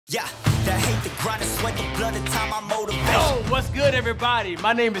Yeah, that hate, the grind, the sweat, the blood, the time, I motivate. Yo, what's good, everybody?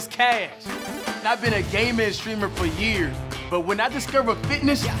 My name is Cash. And I've been a gamer and streamer for years, but when I discovered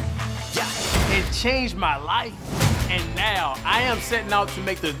fitness, it changed my life. And now I am setting out to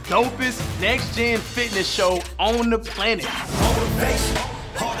make the dopest next-gen fitness show on the planet. Motivation,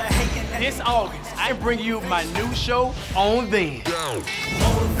 all the hating. This August, I bring you my new show on VENN.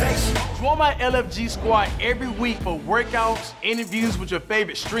 Motivation. Join my LFGSquad every week for workouts, interviews with your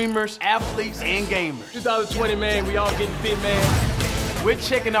favorite streamers, athletes, and gamers. 2020, man, we all getting fit, man. We're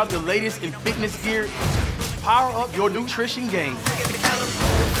checking out the latest in fitness gear. Power up your nutrition game.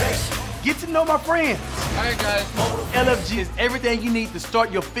 Get to know my friends. All right, guys. LFG is everything you need to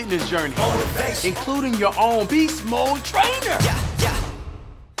start your fitness journey, including your own beast mode trainer.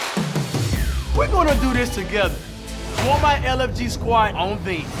 We're gonna do this together. Join my LFGSquad on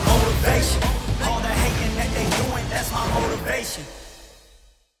VENN. Motivation, all the hating that they doing, that's my motivation.